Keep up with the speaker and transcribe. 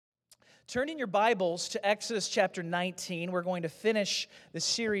Turn in your Bibles to Exodus chapter 19. We're going to finish the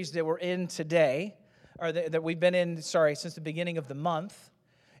series that we're in today, or that we've been in, since the beginning of the month.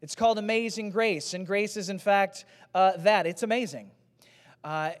 It's called Amazing Grace, and grace is, in fact, it's amazing.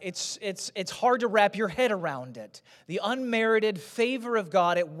 It's hard to wrap your head around it. The unmerited favor of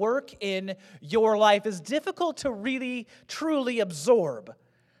God at work in your life is difficult to really, truly absorb.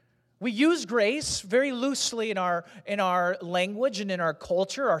 We use grace very loosely in our language and in our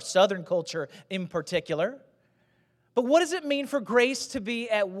culture, our Southern culture in particular. But what does it mean for grace to be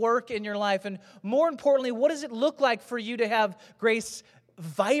at work in your life? And more importantly, what does it look like for you to have grace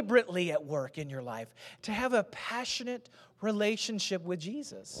vibrantly at work in your life? To have a passionate relationship with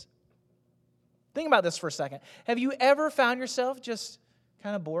Jesus. Think about this for a second. Have you ever found yourself just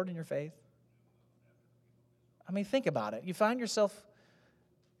kind of bored in your faith? I mean, think about it. You found yourself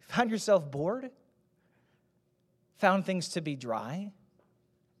bored? Found things to be dry?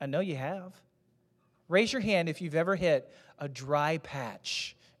 I know you have. Raise your hand if you've ever hit a dry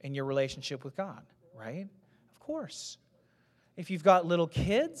patch in your relationship with God, right? Of course. If you've got little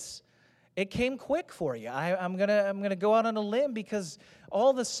kids, it came quick for you. I'm gonna go out on a limb because all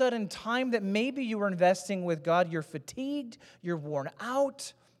of a sudden, time that maybe you were investing with God, you're fatigued, you're worn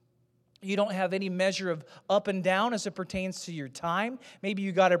out. You don't have any measure of up and down as it pertains to your time. Maybe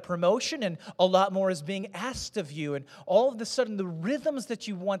you got a promotion and a lot more is being asked of you. And all of a sudden, the rhythms that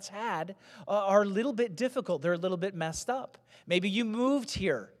you once had are a little bit difficult. They're a little bit messed up. Maybe you moved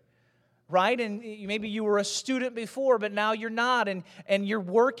here, right? And maybe you were a student before, but now you're not. And you're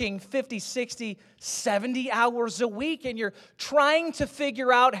working 50, 60, 70 hours a week. And you're trying to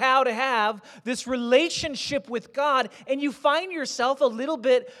figure out how to have this relationship with God. And you find yourself a little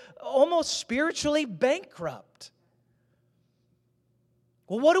bit almost spiritually bankrupt.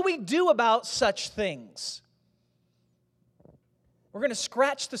 Well, what do we do about such things? We're going to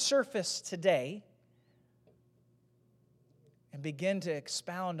scratch the surface today and begin to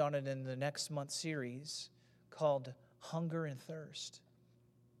expound on it in the next month's series called Hunger and Thirst.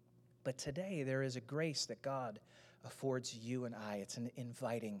 But today there is a grace that God affords you and I. It's an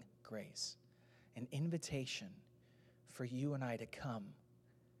inviting grace, an invitation for you and I to come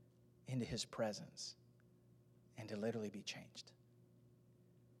into His presence and to literally be changed.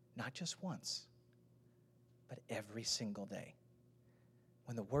 Not just once, but every single day.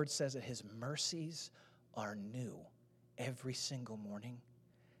 When the Word says that His mercies are new every single morning,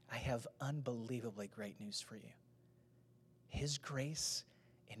 I have unbelievably great news for you. His grace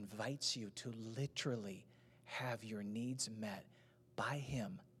invites you to literally have your needs met by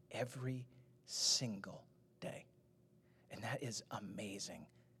Him every single day. And that is amazing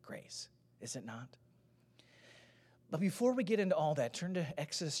grace, is it not? But before we get into all that, turn to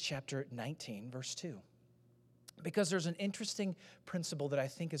Exodus chapter 19, verse 2. Because there's an interesting principle that I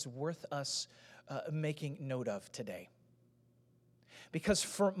think is worth us making note of today. Because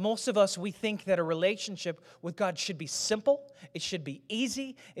for most of us, we think that a relationship with God should be simple, it should be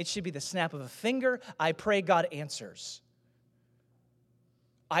easy, it should be the snap of a finger. I pray, God answers.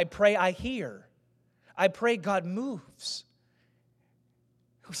 I pray, I hear. I pray, God moves.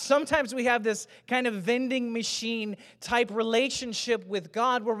 Sometimes we have this kind of vending machine type relationship with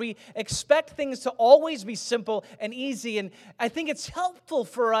God where we expect things to always be simple and easy. And I think it's helpful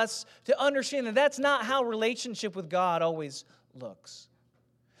for us to understand that that's not how relationship with God always looks.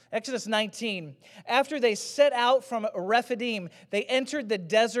 Exodus 19, after they set out from Rephidim, they entered the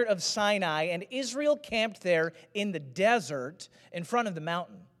desert of Sinai, and Israel camped there in the desert in front of the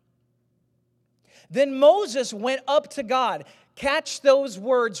mountain. Then Moses went up to God. Catch those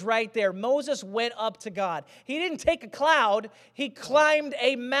words right there. Moses went up to God. He didn't take a cloud. He climbed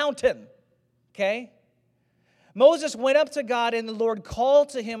a mountain. Okay? Moses went up to God, and the Lord called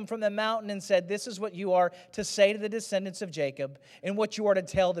to him from the mountain and said, "This is what you are to say to the descendants of Jacob and what you are to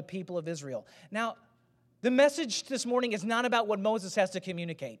tell the people of Israel." Now, the message this morning is not about what Moses has to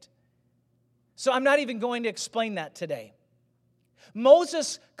communicate. So I'm not even going to explain that today.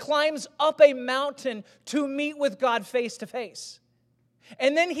 Moses climbs up a mountain to meet with God face to face.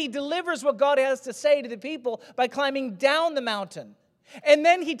 And then he delivers what God has to say to the people by climbing down the mountain. And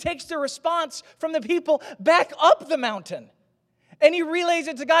then he takes the response from the people back up the mountain. And he relays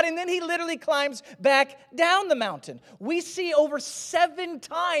it to God, and then he literally climbs back down the mountain. We see over 7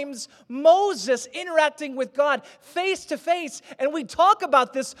 times Moses interacting with God face to face, and we talk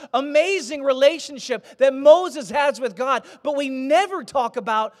about this amazing relationship that Moses has with God, but we never talk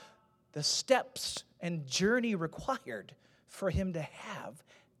about the steps and journey required for him to have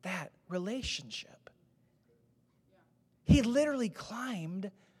that relationship. He literally climbed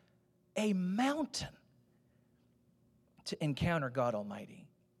a mountain to encounter God Almighty.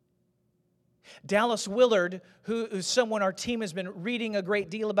 Dallas Willard, who's someone our team has been reading a great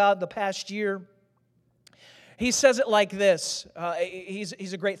deal about the past year, he says it like this.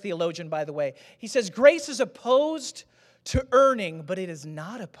 He's a great theologian, by the way. He says, grace is opposed to earning, but it is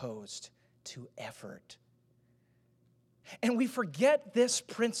not opposed to effort. And we forget this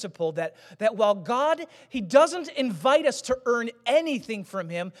principle that while God, He doesn't invite us to earn anything from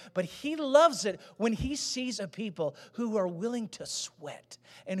Him, but He loves it when He sees a people who are willing to sweat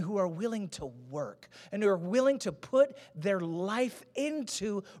and who are willing to work and who are willing to put their life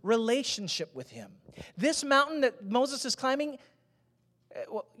into relationship with Him. This mountain that Moses is climbing,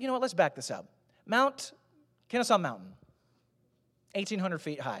 well, you know what, let's back this up. Mount Kennesaw Mountain, 1,800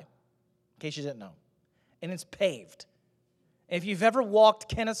 feet high, in case you didn't know. And it's paved. If you've ever walked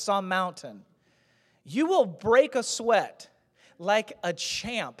Kennesaw Mountain, you will break a sweat like a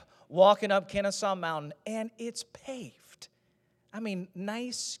champ walking up Kennesaw Mountain, and it's paved. I mean,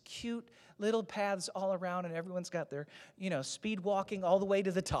 nice, cute little paths all around, and everyone's got their, speed walking all the way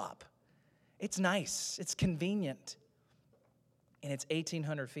to the top. It's nice. It's convenient. And it's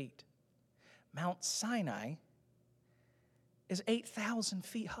 1,800 feet. Mount Sinai is 8,000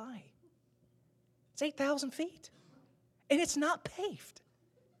 feet high. It's 8,000 feet. And it's not paved.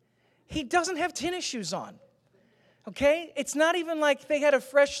 He doesn't have tennis shoes on. Okay? It's not even like they had a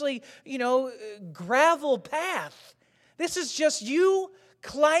freshly, gravel path. This is just you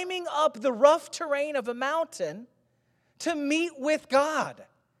climbing up the rough terrain of a mountain to meet with God.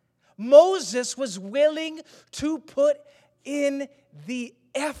 Moses was willing to put in the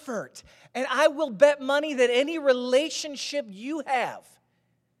effort. And I will bet money that any relationship you have,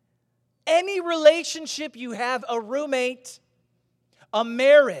 a roommate, a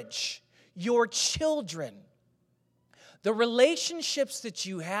marriage, your children, the relationships that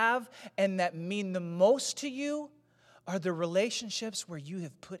you have and that mean the most to you are the relationships where you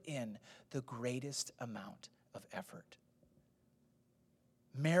have put in the greatest amount of effort.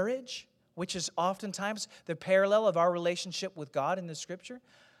 Marriage, which is oftentimes the parallel of our relationship with God in the Scripture,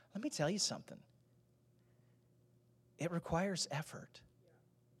 let me tell you something. It requires effort.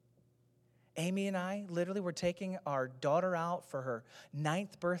 Amy and I literally were taking our daughter out for her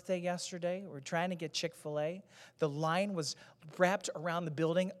 9th birthday yesterday. We were trying to get Chick-fil-A. The line was wrapped around the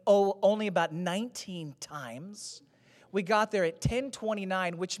building, only about 19 times. We got there at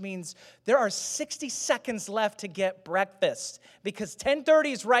 10:29, which means there are 60 seconds left to get breakfast because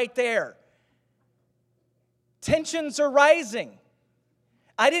 10:30 is right there. Tensions are rising.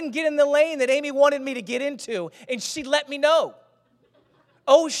 I didn't get in the lane that Amy wanted me to get into, and she let me know.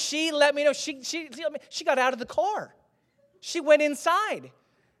 Oh, she let me know. She got out of the car. She went inside.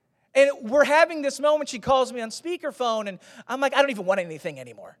 And we're having this moment. She calls me on speakerphone, and I'm like, I don't even want anything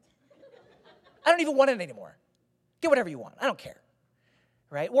anymore. I don't even want it anymore. Get whatever you want. I don't care.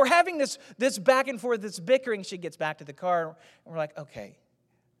 Right? We're having this back and forth, this bickering. She gets back to the car, and we're like, okay.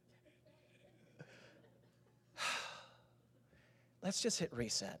 Let's just hit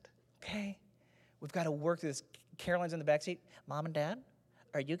reset, okay? We've got to work through this. Caroline's in the backseat. Mom and Dad,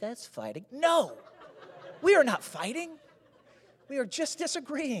 are you guys fighting? No, we are not fighting. We are just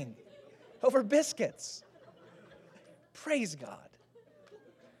disagreeing over biscuits. Praise God.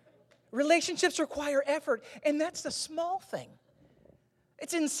 Relationships require effort, and that's the small thing.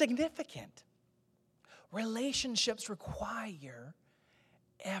 It's insignificant. Relationships require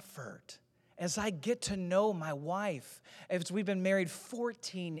effort. As I get to know my wife, as we've been married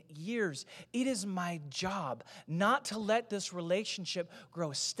 14 years, it is my job not to let this relationship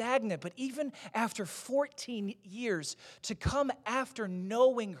grow stagnant, but even after 14 years, to come after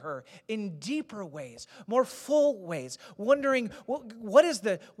knowing her in deeper ways, more full ways, wondering what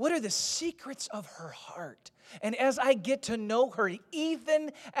are the secrets of her heart. And as I get to know her,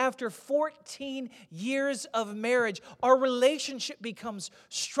 even after 14 years of marriage, our relationship becomes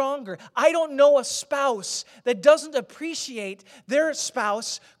stronger. I don't know a spouse that doesn't appreciate their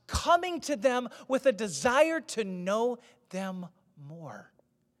spouse coming to them with a desire to know them more.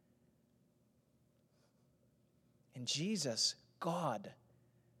 And Jesus, God,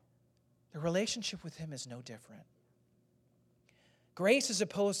 the relationship with Him is no different. Grace is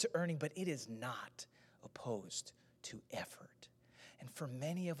opposed to earning, but it is not opposed to effort. And for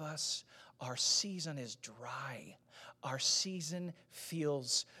many of us, our season is dry. Our season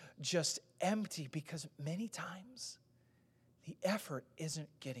feels just empty because many times the effort isn't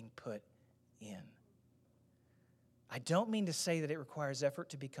getting put in. I don't mean to say that it requires effort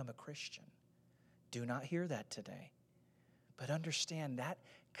to become a Christian. Do not hear that today. But understand that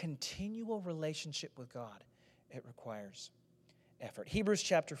continual relationship with God, it requires effort. Hebrews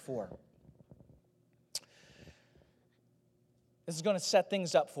chapter 4. This is going to set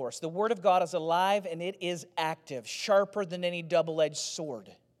things up for us. The Word of God is alive and it is active, sharper than any double-edged sword.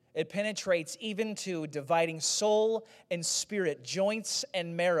 It penetrates even to dividing soul and spirit, joints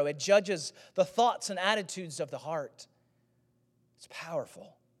and marrow. It judges the thoughts and attitudes of the heart. It's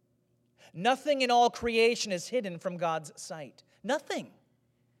powerful. Nothing in all creation is hidden from God's sight. Nothing.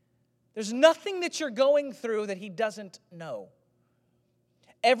 There's nothing that you're going through that He doesn't know.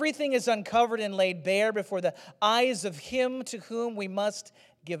 Everything is uncovered and laid bare before the eyes of Him to whom we must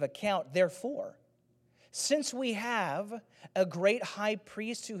give account. Therefore, since we have a great high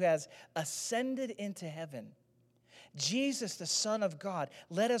priest who has ascended into heaven, Jesus, the Son of God,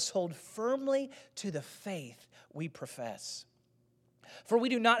 let us hold firmly to the faith we profess. For we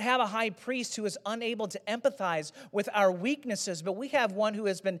do not have a high priest who is unable to empathize with our weaknesses, but we have one who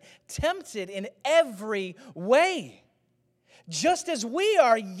has been tempted in every way, just as we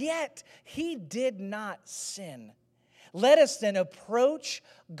are, yet He did not sin. Let us then approach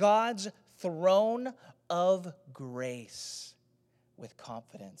God's throne of grace with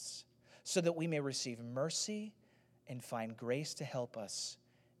confidence, so that we may receive mercy and find grace to help us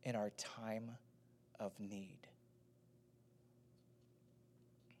in our time of need.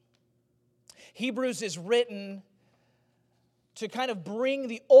 Hebrews is written to kind of bring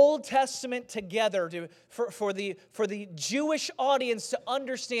the Old Testament together for the Jewish audience to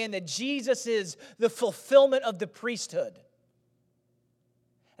understand that Jesus is the fulfillment of the priesthood.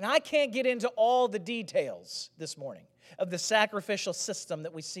 And I can't get into all the details this morning of the sacrificial system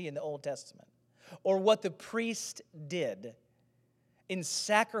that we see in the Old Testament, or what the priest did in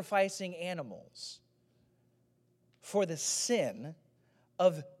sacrificing animals for the sin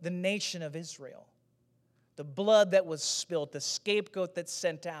of the nation of Israel. The blood that was spilt, the scapegoat that's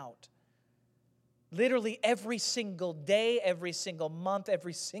sent out. Literally every single day, every single month,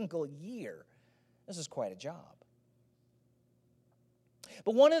 every single year. This is quite a job.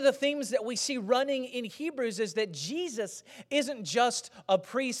 But one of the themes that we see running in Hebrews is that Jesus isn't just a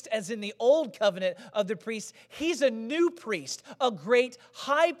priest as in the old covenant of the priests. He's a new priest, a great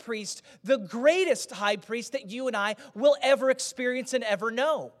high priest, the greatest high priest that you and I will ever experience and ever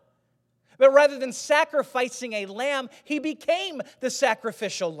know. But rather than sacrificing a lamb, He became the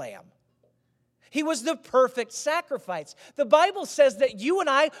sacrificial lamb. He was the perfect sacrifice. The Bible says that you and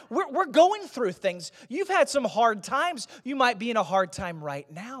I, we're going through things. You've had some hard times. You might be in a hard time right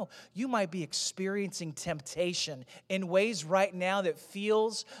now. You might be experiencing temptation in ways right now that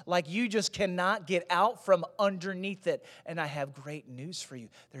feels like you just cannot get out from underneath it. And I have great news for you.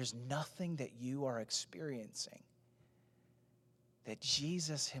 There's nothing that you are experiencing that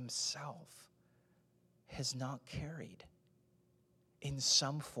Jesus Himself has not carried in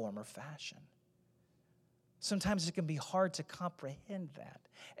some form or fashion. Sometimes it can be hard to comprehend that.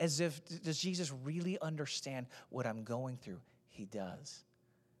 As if, does Jesus really understand what I'm going through? He does.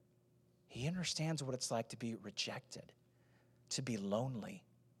 He understands what it's like to be rejected, to be lonely.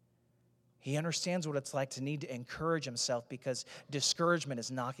 He understands what it's like to need to encourage himself because discouragement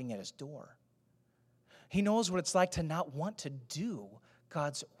is knocking at his door. He knows what it's like to not want to do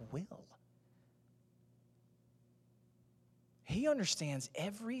God's will. He understands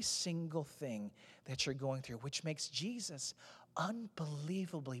every single thing that you're going through, which makes Jesus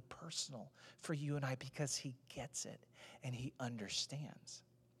unbelievably personal for you and I because He gets it and He understands.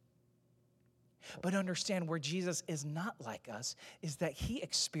 But understand where Jesus is not like us is that He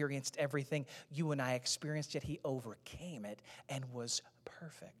experienced everything you and I experienced, yet He overcame it and was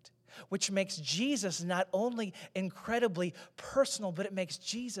perfect. Which makes Jesus not only incredibly personal, but it makes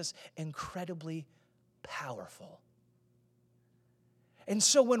Jesus incredibly powerful. And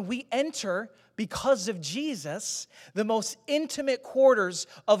so when we enter, because of Jesus, the most intimate quarters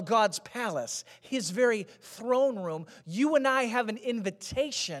of God's palace, His very throne room, you and I have an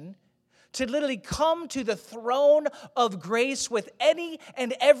invitation to literally come to the throne of grace with any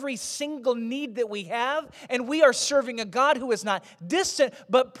and every single need that we have. And we are serving a God who is not distant,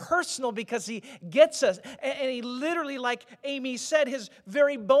 but personal because He gets us. And He literally, like Amy said, His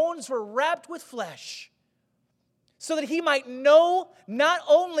very bones were wrapped with flesh so that He might know, not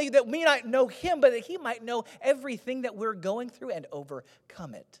only that we might know Him, but that He might know everything that we're going through and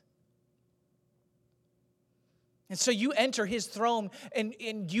overcome it. And so you enter His throne and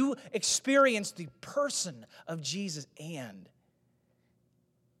you experience the person of Jesus, and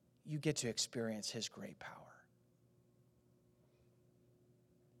you get to experience His great power.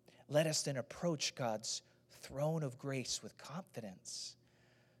 Let us then approach God's throne of grace with confidence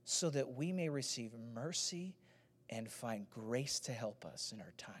so that we may receive mercy and find grace to help us in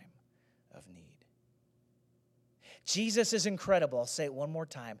our time of need. Jesus is incredible, I'll say it one more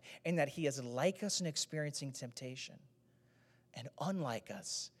time, in that He is like us in experiencing temptation, and unlike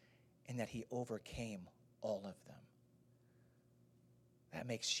us in that he overcame all of them. That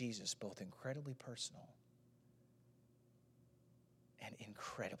makes Jesus both incredibly personal and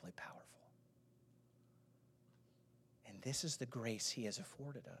incredibly powerful. And this is the grace he has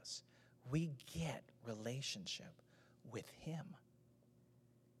afforded us. We get relationship with him.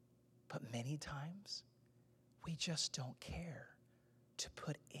 But many times, we just don't care to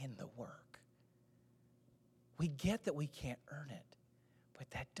put in the work. We get that we can't earn it, but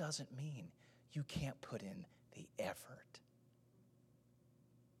that doesn't mean you can't put in the effort.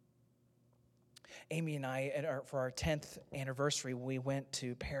 Amy and I, for our 10th anniversary, we went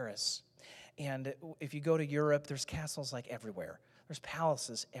to Paris. And if you go to Europe, there's castles like everywhere. There's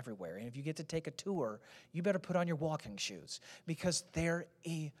palaces everywhere. And if you get to take a tour, you better put on your walking shoes because they're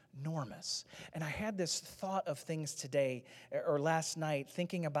enormous. And I had this thought of things today or last night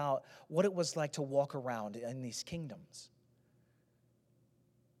thinking about what it was like to walk around in these kingdoms.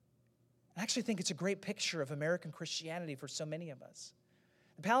 I actually think it's a great picture of American Christianity for so many of us.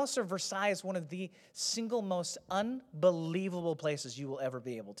 The Palace of Versailles is one of the single most unbelievable places you will ever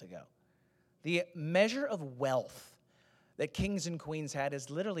be able to go. The measure of wealth that kings and queens had is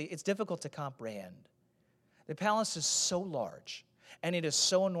literally, it's difficult to comprehend. The palace is so large, and it is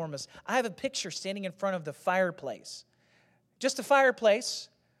so enormous. I have a picture standing in front of the fireplace. Just a fireplace.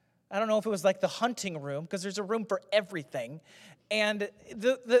 I don't know if it was like the hunting room, because there's a room for everything. And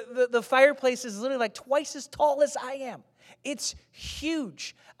the fireplace is literally like twice as tall as I am. It's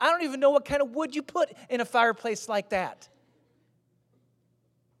huge. I don't even know what kind of wood you put in a fireplace like that.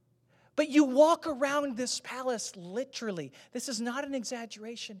 But you walk around this palace literally, this is not an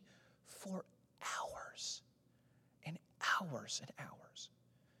exaggeration, for hours and hours and hours.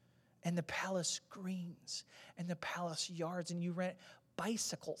 And the palace greens and the palace yards, and you rent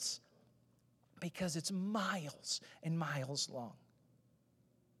bicycles because it's miles and miles long.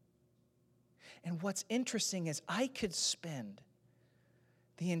 And what's interesting is I could spend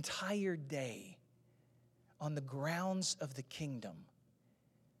the entire day on the grounds of the kingdom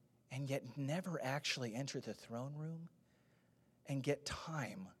and yet never actually enter the throne room and get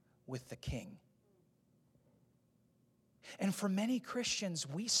time with the king. And for many Christians,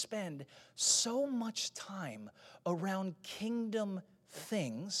 we spend so much time around kingdom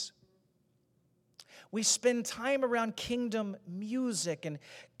things. We spend time around kingdom music and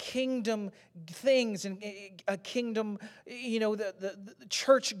kingdom things and a kingdom, the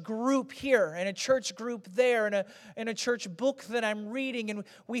church group here and a church group there and a church book that I'm reading. And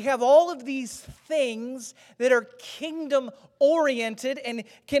we have all of these things that are kingdom oriented and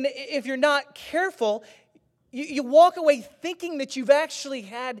can, if you're not careful, you walk away thinking that you've actually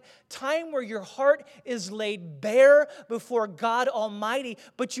had time where your heart is laid bare before God Almighty,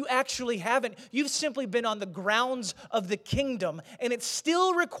 but you actually haven't. You've simply been on the grounds of the kingdom, and it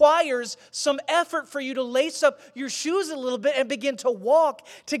still requires some effort for you to lace up your shoes a little bit and begin to walk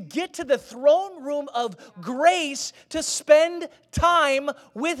to get to the throne room of grace to spend time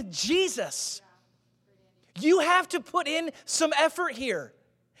with Jesus. You have to put in some effort here.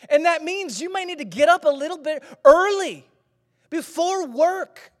 And that means you might need to get up a little bit early before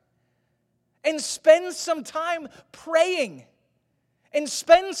work and spend some time praying and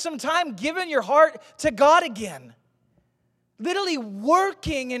spend some time giving your heart to God again. Literally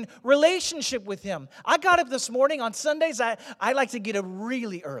working in relationship with Him. I got up this morning on Sundays. I like to get up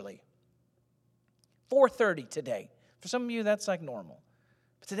really early. 4:30 today. For some of you, that's like normal.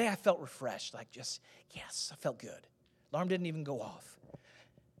 But today I felt refreshed. Like just, yes, I felt good. Alarm didn't even go off.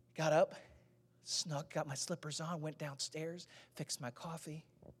 Got up, snuck, got my slippers on, went downstairs, fixed my coffee,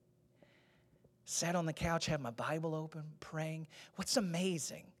 sat on the couch, had my Bible open, praying. What's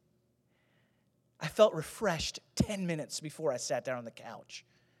amazing, I felt refreshed 10 minutes before I sat down on the couch.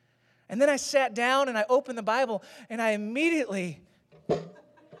 And then I sat down and I opened the Bible and I immediately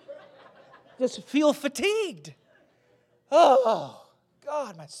just feel fatigued. Oh,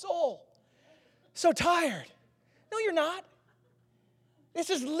 God, my soul. So tired. No, you're not. This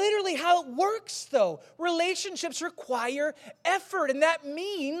is literally how it works, though. Relationships require effort, and that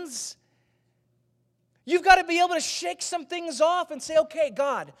means you've got to be able to shake some things off and say, okay,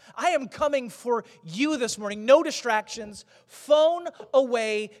 God, I am coming for you this morning. No distractions, phone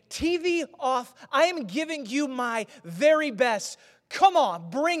away, TV off. I am giving you my very best. Come on,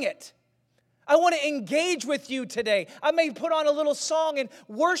 bring it. I want to engage with you today. I may put on a little song and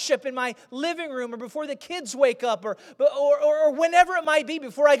worship in my living room or before the kids wake up or whenever it might be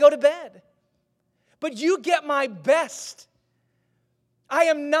before I go to bed. But you get my best. I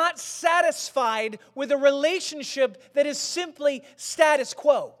am not satisfied with a relationship that is simply status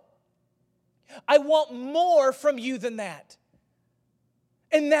quo. I want more from you than that.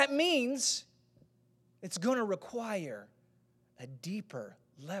 And that means it's going to require a deeper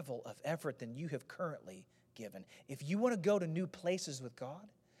level of effort than you have currently given. If you want to go to new places with God,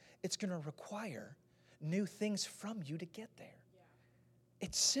 it's going to require new things from you to get there.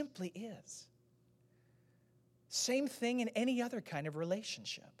 It simply is. Same thing in any other kind of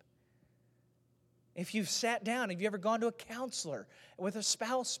relationship. If you've sat down, have you ever gone to a counselor with a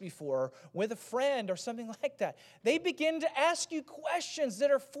spouse before, or with a friend or something like that? They begin to ask you questions that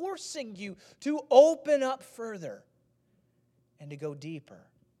are forcing you to open up further and to go deeper.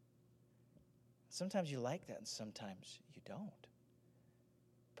 Sometimes you like that and sometimes you don't.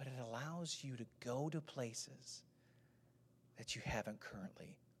 But it allows you to go to places that you haven't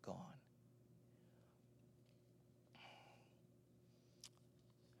currently gone.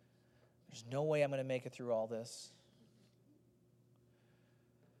 There's no way I'm going to make it through all this.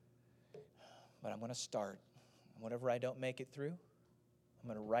 But I'm going to start. Whatever I don't make it through, I'm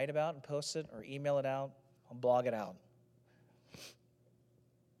going to write about and post it or email it out. I'll blog it out.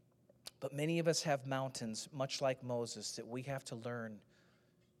 But many of us have mountains, much like Moses, that we have to learn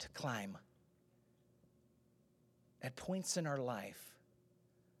to climb at points in our life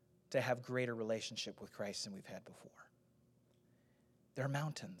to have greater relationship with Christ than we've had before. There are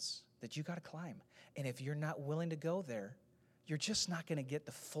mountains that you got to climb. And if you're not willing to go there, you're just not going to get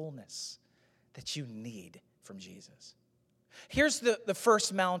the fullness that you need from Jesus. Here's the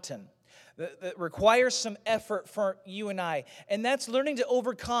first mountain that requires some effort for you and I, and that's learning to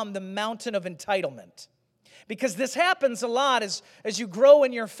overcome the mountain of entitlement. Because this happens a lot as you grow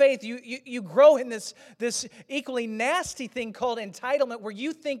in your faith. You grow in this equally nasty thing called entitlement, where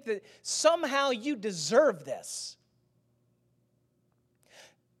you think that somehow you deserve this.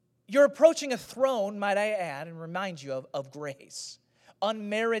 You're approaching a throne, might I add, and remind you of grace,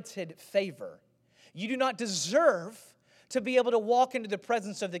 unmerited favor. You do not deserve to be able to walk into the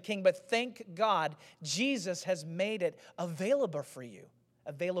presence of the King, but thank God Jesus has made it available for you.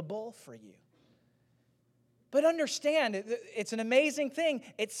 But understand, it's an amazing thing.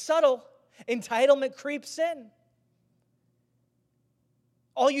 It's subtle. Entitlement creeps in.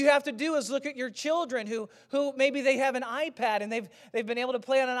 All you have to do is look at your children who maybe they have an iPad and they've been able to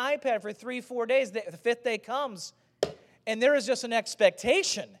play on an iPad for 3-4 days. The fifth day comes, and there is just an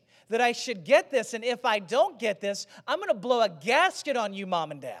expectation that I should get this, and if I don't get this, I'm going to blow a gasket on you,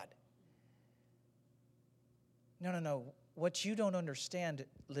 Mom and Dad. No. What you don't understand,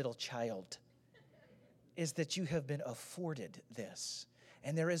 little child, is that you have been afforded this.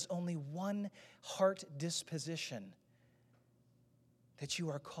 And there is only one heart disposition that you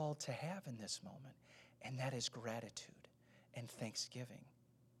are called to have in this moment, and that is gratitude and thanksgiving.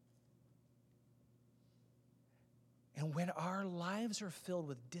 And when our lives are filled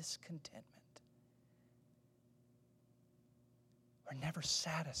with discontentment, we're never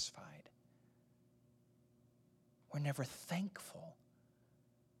satisfied. We're never thankful.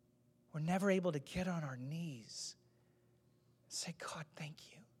 We're never able to get on our knees and say, God, thank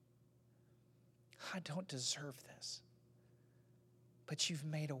you. I don't deserve this, but you've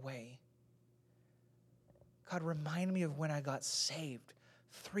made a way. God, remind me of when I got saved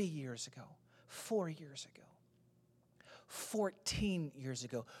 3 years ago, 4 years ago, 14 years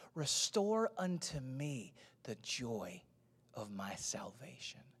ago. Restore unto me the joy of my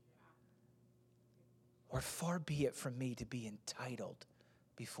salvation. Or far be it from me to be entitled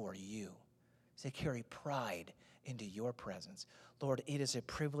before you, to carry pride into your presence. Lord, it is a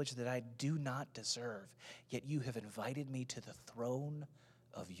privilege that I do not deserve, yet you have invited me to the throne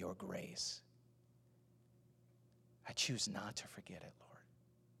of your grace. I choose not to forget it, Lord.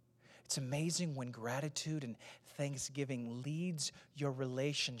 It's amazing when gratitude and thanksgiving leads your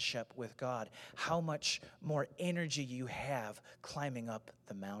relationship with God, how much more energy you have climbing up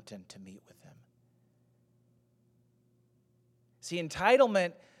the mountain to meet with Him. See,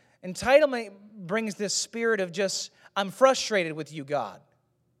 entitlement brings this spirit of just, I'm frustrated with you, God.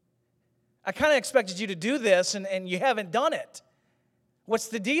 I kind of expected you to do this, and you haven't done it. What's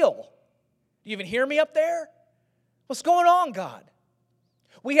the deal? Do you even hear me up there? What's going on, God?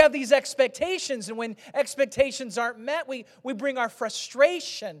 We have these expectations, and when expectations aren't met, we bring our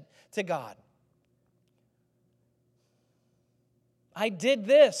frustration to God. I did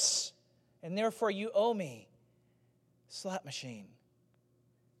this, and therefore you owe me. Slot machine.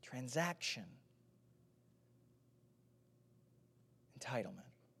 Transaction. Entitlement.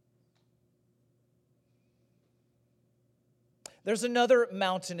 There's another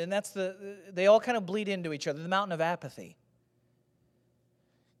mountain, and that's they all kind of bleed into each other, the mountain of apathy.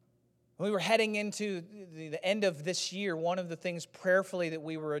 When we were heading into the end of this year, one of the things prayerfully that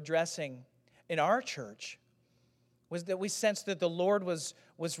we were addressing in our church was that we sensed that the Lord was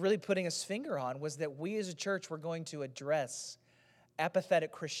really putting his finger on, was that we as a church were going to address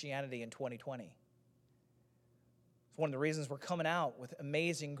apathetic Christianity in 2020. It's one of the reasons we're coming out with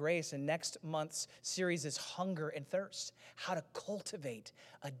Amazing Grace, and next month's series is Hunger and Thirst, how to cultivate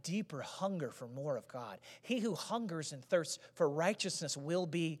a deeper hunger for more of God. He who hungers and thirsts for righteousness will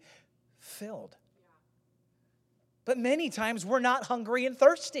be filled. But many times we're not hungry and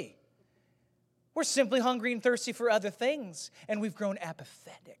thirsty. We're simply hungry and thirsty for other things, and we've grown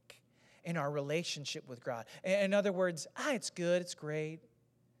apathetic in our relationship with God. In other words, it's good, it's great.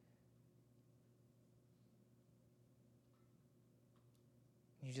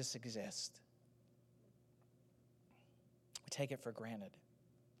 You just exist. We take it for granted.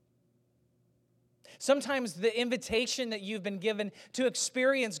 Sometimes the invitation that you've been given to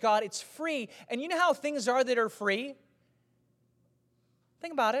experience God, it's free. And you know how things are that are free?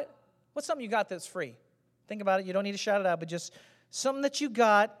 Think about it. What's something you got that's free? Think about it. You don't need to shout it out, but just something that you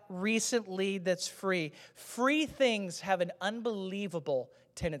got recently that's free. Free things have an unbelievable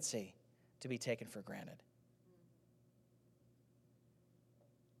tendency to be taken for granted.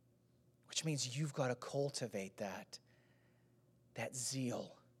 Which means you've got to cultivate that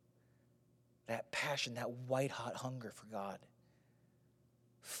zeal, that passion, that white-hot hunger for God.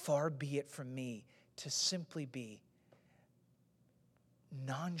 Far be it from me to simply be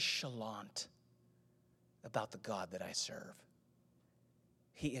nonchalant about the God that I serve.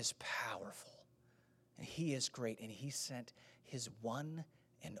 He is powerful, and He is great, and He sent His one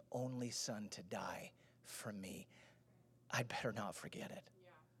and only Son to die for me. I'd better not forget it.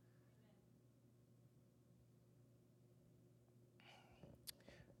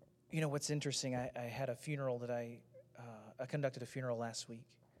 You know what's interesting? I had a funeral that I conducted a funeral last week,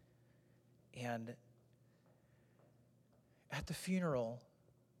 and at the funeral,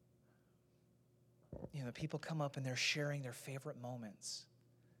 people come up and they're sharing their favorite moments.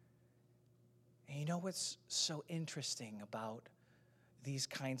 And you know what's so interesting about these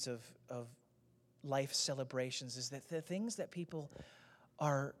kinds of life celebrations is that the things that people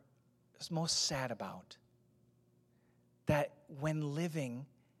are most sad about, that when living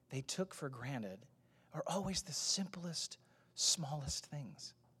they took for granted, are always the simplest, smallest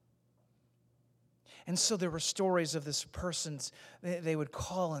things. And so there were stories of this person's, they would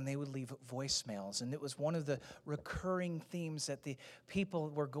call and they would leave voicemails. And it was one of the recurring themes that the people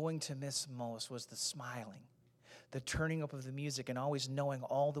were going to miss most was the smiling, the turning up of the music, and always knowing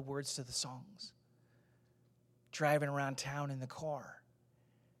all the words to the songs. Driving around town in the car.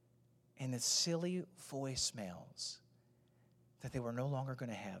 And the silly voicemails that they were no longer going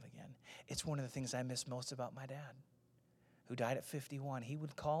to have again. It's one of the things I miss most about my dad, who died at 51. He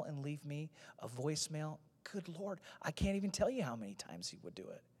would call and leave me a voicemail. Good Lord, I can't even tell you how many times he would do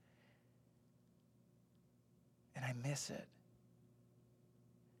it. And I miss it.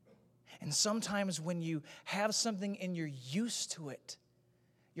 And sometimes when you have something and you're used to it,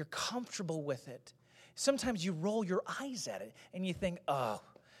 you're comfortable with it, sometimes you roll your eyes at it and you think,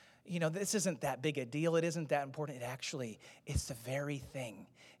 this isn't that big a deal. It isn't that important. It's the very thing.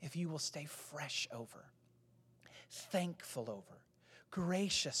 If you will stay fresh over, thankful over,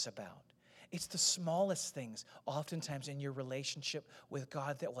 gracious about, it's the smallest things oftentimes in your relationship with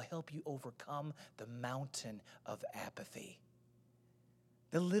God that will help you overcome the mountain of apathy.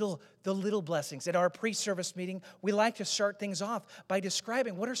 The little blessings. At our pre-service meeting, we like to start things off by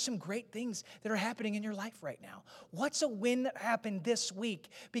describing what are some great things that are happening in your life right now. What's a win that happened this week?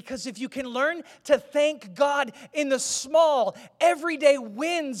 Because if you can learn to thank God in the small, everyday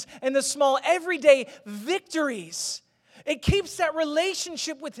wins and the small, everyday victories, it keeps that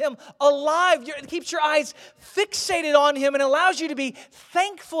relationship with Him alive. It keeps your eyes fixated on Him and allows you to be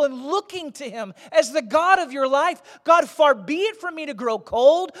thankful and looking to Him as the God of your life. God, far be it from me to grow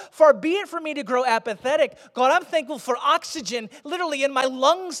cold. Far be it from me to grow apathetic. God, I'm thankful for oxygen literally in my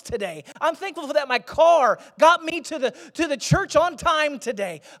lungs today. I'm thankful for that my car got me to the church on time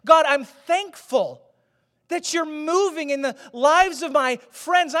today. God, I'm thankful that you're moving in the lives of my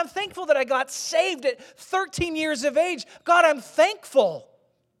friends. I'm thankful that I got saved at 13 years of age. God, I'm thankful.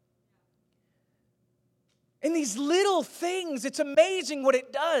 In these little things, it's amazing what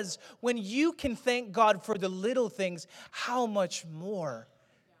it does when you can thank God for the little things, how much more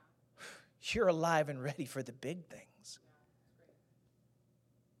you're alive and ready for the big things.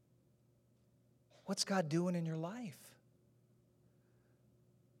 What's God doing in your life?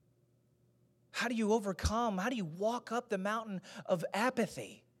 How do you overcome? How do you walk up the mountain of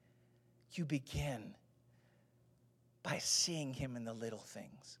apathy? You begin by seeing Him in the little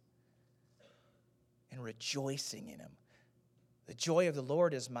things and rejoicing in Him. The joy of the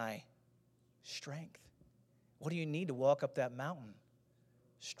Lord is my strength. What do you need to walk up that mountain?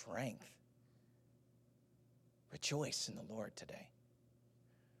 Strength. Rejoice in the Lord today.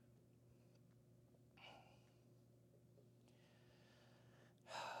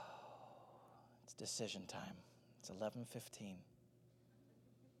 It's decision time. It's 11:15.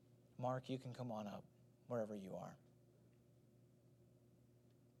 Mark, you can come on up wherever you are.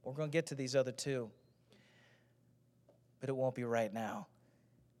 We're going to get to these other two, but it won't be right now.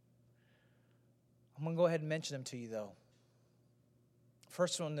 I'm going to go ahead and mention them to you, though.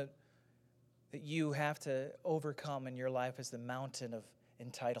 First one that you have to overcome in your life is the mountain of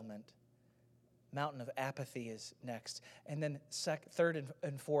entitlement. Mountain of apathy is next. And then third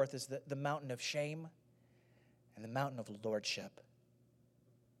and fourth is the mountain of shame and the mountain of lordship.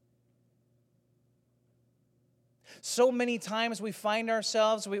 So many times we find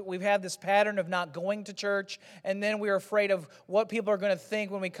ourselves, we've had this pattern of not going to church, and then we're afraid of what people are going to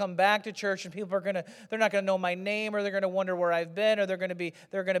think when we come back to church, and they're not going to know my name, or they're going to wonder where I've been, or they're going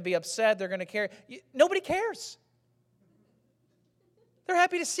to be upset, they're going to care. Nobody cares. They're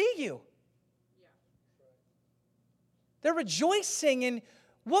happy to see you. They're rejoicing in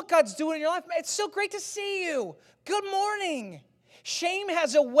what God's doing in your life. It's so great to see you. Good morning. Shame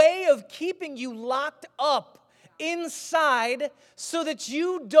has a way of keeping you locked up inside so that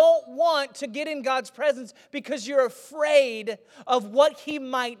you don't want to get in God's presence because you're afraid of what He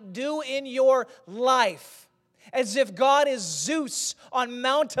might do in your life. As if God is Zeus on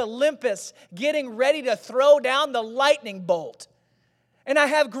Mount Olympus getting ready to throw down the lightning bolt. And I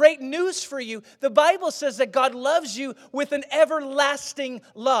have great news for you. The Bible says that God loves you with an everlasting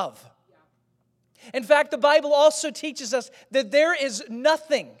love. In fact, the Bible also teaches us that there is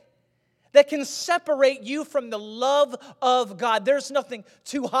nothing that can separate you from the love of God. There's nothing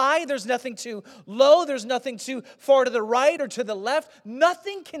too high. There's nothing too low. There's nothing too far to the right or to the left.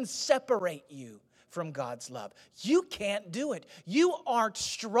 Nothing can separate you from God's love. You can't do it. You aren't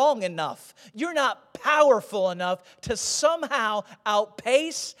strong enough. You're not powerful enough to somehow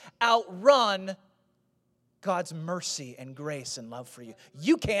outrun God's mercy and grace and love for you.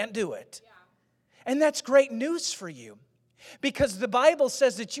 You can't do it. And that's great news for you. Because the Bible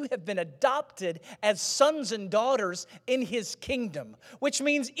says that you have been adopted as sons and daughters in His kingdom. Which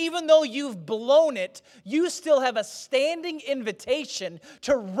means even though you've blown it, you still have a standing invitation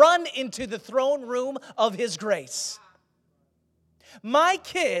to run into the throne room of His grace. My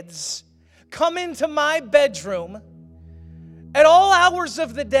kids come into my bedroom at all hours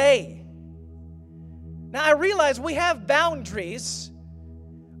of the day. Now I realize we have boundaries,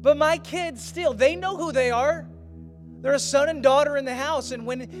 but my kids still, they know who they are. They're a son and daughter in the house, and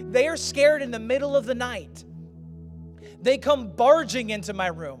when they are scared in the middle of the night, they come barging into my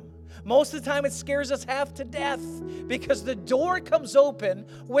room. Most of the time it scares us half to death because the door comes open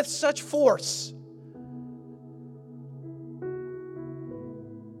with such force.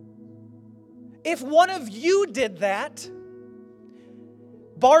 If one of you did that,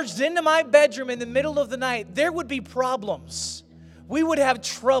 barged into my bedroom in the middle of the night, there would be problems. We would have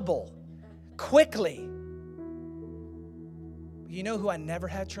trouble quickly. You know who I never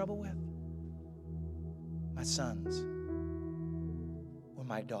had trouble with? My sons or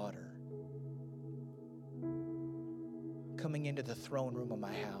my daughter. Coming into the throne room of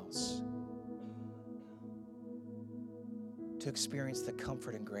my house to experience the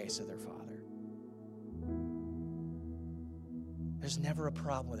comfort and grace of their Father. There's never a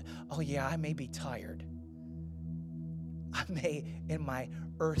problem with it. Oh yeah, I may be tired. I may, in my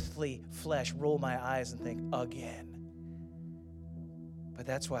earthly flesh, roll my eyes and think, again. But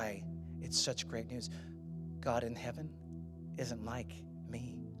that's why it's such great news. God in heaven isn't like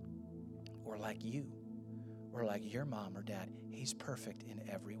me or like you or like your mom or dad. He's perfect in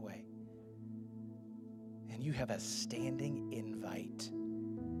every way. And you have a standing invite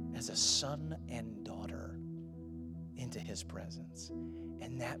as a son and daughter into His presence.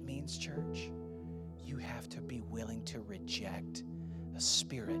 And that means, church, you have to be willing to reject a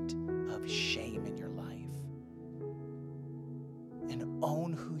spirit of shame in your life. And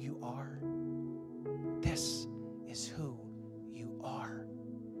own who you are. This is who you are.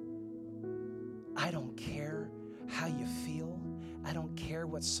 I don't care how you feel. I don't care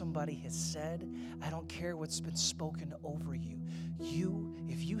what somebody has said. I don't care what's been spoken over you.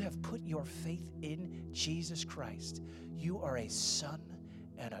 If you have put your faith in Jesus Christ, you are a son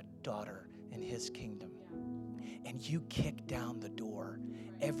and a daughter in His kingdom. And you kick down the door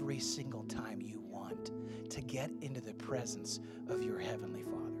every single time you want to get into the presence of your Heavenly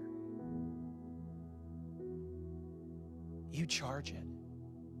Father. You charge it.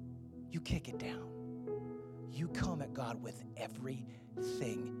 You kick it down. You come at God with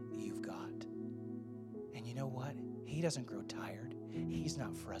everything you've got. And you know what? He doesn't grow tired. He's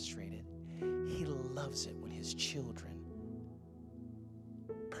not frustrated. He loves it when his children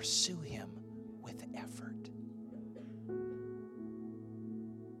pursue him with effort.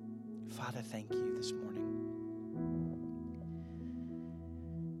 Father, thank you this morning.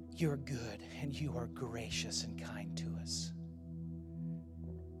 You're good and you are gracious and kind to us.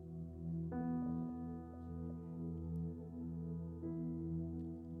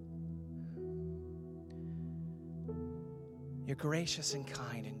 You're gracious and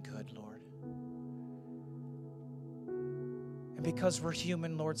kind and good, Lord. And because we're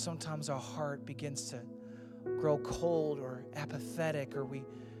human, Lord, sometimes our heart begins to grow cold or apathetic, or we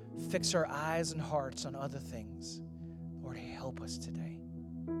fix our eyes and hearts on other things. Lord, help us today.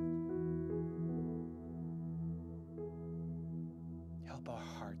 Help our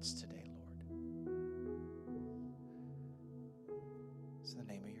hearts today, Lord. It's in the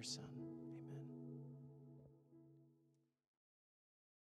name of your Son.